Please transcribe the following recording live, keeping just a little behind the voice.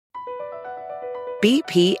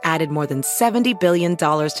BP added more than $70 billion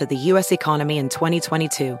to the U.S. economy in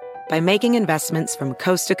 2022 by making investments from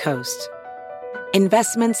coast to coast.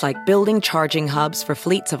 Investments like building charging hubs for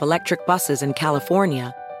fleets of electric buses in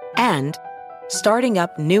California and starting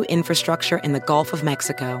up new infrastructure in the Gulf of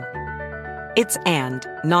Mexico. It's and,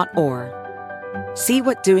 not or. See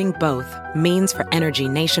what doing both means for energy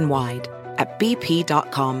nationwide at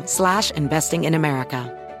bp.com/investing in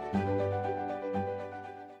America.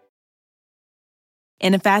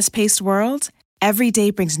 In a fast-paced world, every day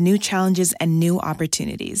brings new challenges and new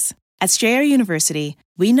opportunities. At Strayer University,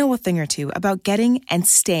 we know a thing or two about getting and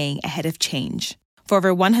staying ahead of change. For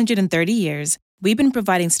over 130 years, we've been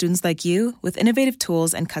providing students like you with innovative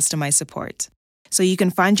tools and customized support, so you can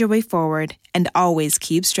find your way forward and always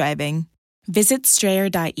keep striving. Visit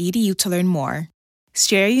strayer.edu to learn more.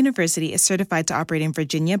 Strayer University is certified to operate in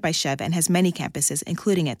Virginia by Chev and has many campuses,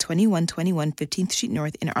 including at 2121 15th Street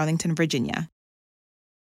North in Arlington, Virginia.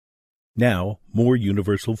 Now, more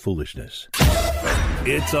universal foolishness.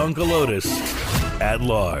 It's Uncle Otis at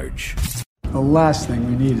large. The last thing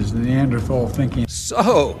we need is Neanderthal thinking.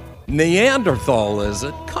 So, Neanderthal, is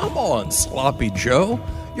it? Come on, Sloppy Joe.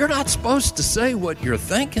 You're not supposed to say what you're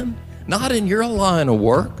thinking. Not in your line of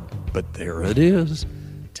work. But there it is.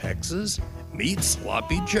 Texas meets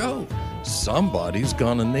Sloppy Joe. Somebody's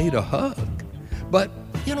gonna need a hug. But,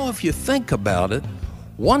 if you think about it,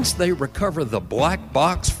 once they recover the black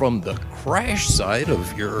box from the crash site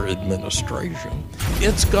of your administration,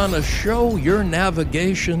 it's gonna show your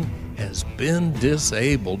navigation has been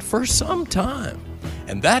disabled for some time.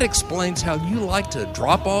 And that explains how you like to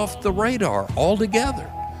drop off the radar altogether,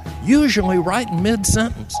 usually right in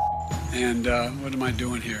mid-sentence. And what am I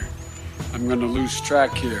doing here? I'm going to lose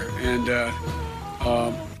track here. And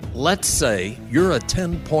let's say you're a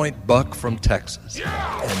 10-point buck from Texas,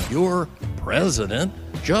 and your president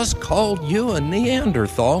just called you a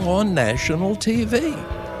Neanderthal on national TV.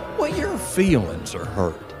 Well, your feelings are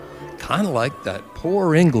hurt. Kind of like that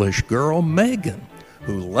poor English girl, Meghan,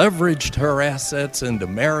 who leveraged her assets into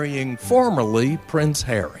marrying formerly Prince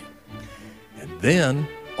Harry. And then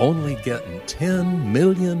only getting $10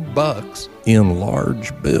 million in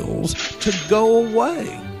large bills to go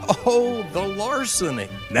away. Oh, the larceny.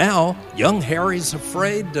 Now, young Harry's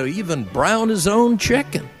afraid to even brown his own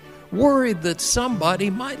chicken, worried that somebody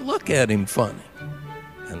might look at him funny.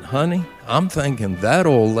 And honey, I'm thinking that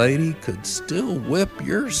old lady could still whip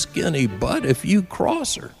your skinny butt if you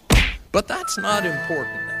cross her. But that's not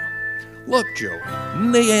important now. Look, Joey,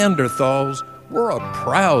 Neanderthals were a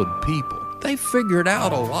proud people. They figured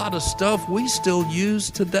out a lot of stuff we still use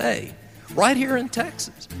today, right here in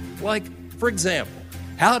Texas. Like, for example,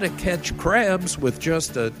 how to catch crabs with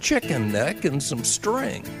just a chicken neck and some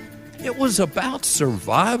string. It was about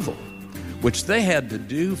survival, which they had to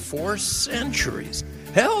do for centuries.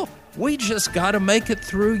 Hell, we just got to make it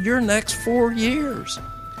through your next 4 years.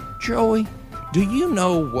 Joey, do you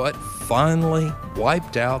know what finally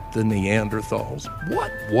wiped out the Neanderthals?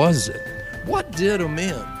 What was it? What did them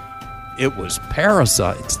in? It was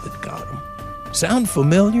parasites that got them. Sound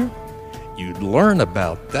familiar? You'd learn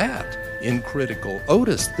about that in Critical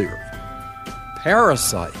Otis theory.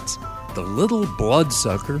 Parasites, the little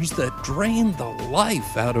bloodsuckers that drain the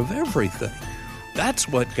life out of everything. That's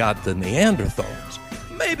what got the Neanderthals.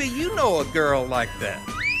 Maybe you know a girl like that.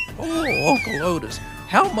 Oh, Uncle Otis,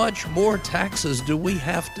 how much more taxes do we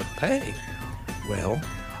have to pay? Well,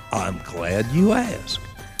 I'm glad you asked.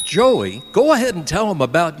 Joey, go ahead and tell them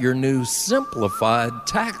about your new simplified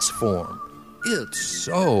tax form. It's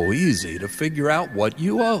so easy to figure out what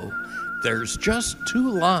you owe. There's just 2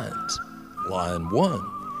 lines. Line 1,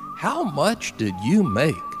 how much did you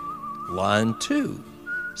make? Line 2,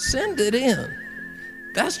 send it in.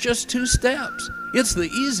 That's just 2 steps. It's the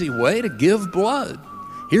easy way to give blood.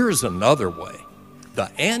 Here's another way.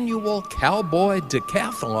 The annual Cowboy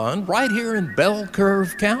Decathlon right here in Bell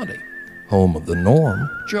Curve County, home of the norm.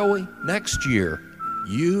 Joey, next year,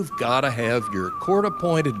 you've got to have your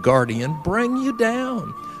court-appointed guardian bring you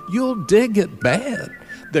down. You'll dig it bad.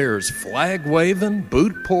 There's flag-waving,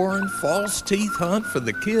 boot-pouring, false teeth hunt for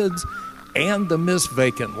the kids, and the Miss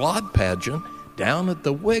Vacant Lot pageant down at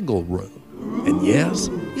the Wiggle Room. And yes,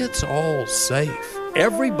 it's all safe.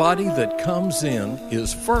 Everybody that comes in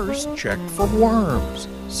is first checked for worms,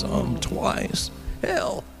 some twice.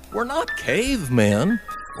 Hell, we're not cavemen,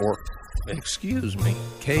 or,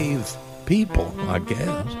 cave people, I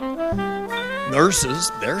guess. Nurses,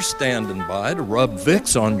 they're standing by to rub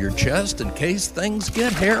Vicks on your chest in case things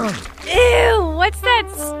get hairy. Ew, what's that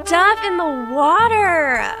stuff in the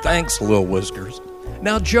water? Thanks, Lil Whiskers.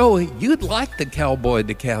 Now, Joey, you'd like the Cowboy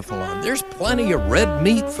Decathlon. There's plenty of red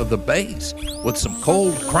meat for the base with some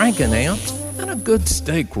cold cranking amps and a good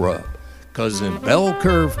steak rub. Because in Bell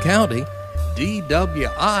Curve County,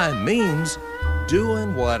 DWI means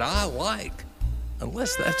doing what I like.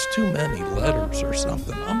 Unless that's too many letters or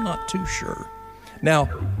something, I'm not too sure. Now,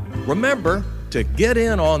 remember to get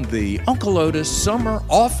in on the Uncle Otis Summer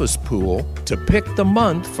Office Pool to pick the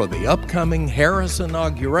month for the upcoming Harris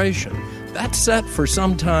inauguration. That's set for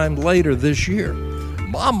sometime later this year.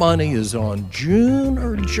 My money is on June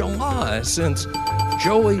or July since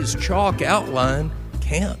Joey's chalk outline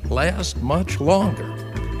can't last much longer.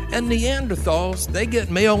 And Neanderthals, they get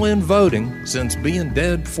mail-in voting since being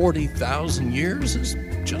dead 40,000 years is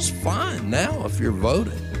just fine now if you're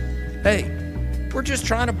voting. Hey, we're just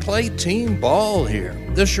trying to play team ball here.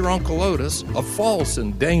 This your Uncle Otis, a false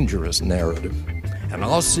and dangerous narrative. And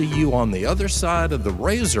I'll see you on the other side of the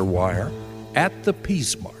razor wire at the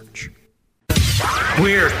Peace March.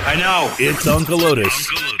 Weird, I know. It's Uncle Otis.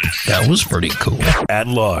 That was pretty cool. At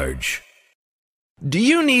large. Do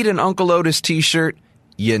you need an Uncle Otis t-shirt?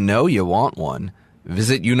 You know you want one.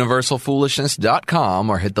 Visit universalfoolishness.com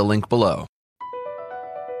or hit the link below.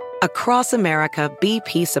 Across America,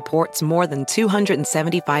 BP supports more than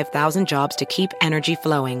 275,000 jobs to keep energy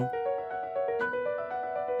flowing.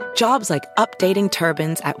 Jobs like updating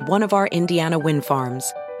turbines at one of our Indiana wind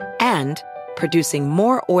farms and producing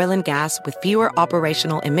more oil and gas with fewer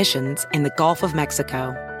operational emissions in the Gulf of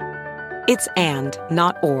Mexico. It's and,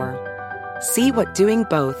 not or. See what doing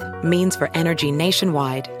both means for energy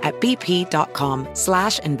nationwide at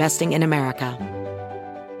bp.com/investing in America.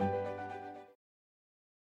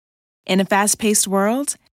 In a fast-paced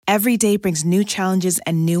world, every day brings new challenges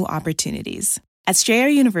and new opportunities. At Strayer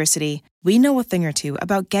University, we know a thing or two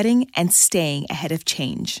about getting and staying ahead of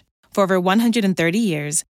change. For over 130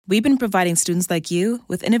 years, we've been providing students like you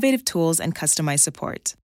with innovative tools and customized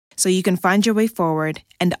support, so you can find your way forward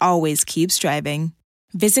and always keep striving.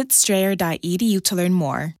 Visit strayer.edu to learn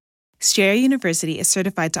more. Strayer University is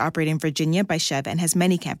certified to operate in Virginia by Chev and has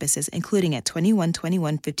many campuses, including at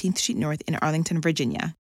 2121 15th Street North in Arlington,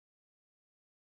 Virginia.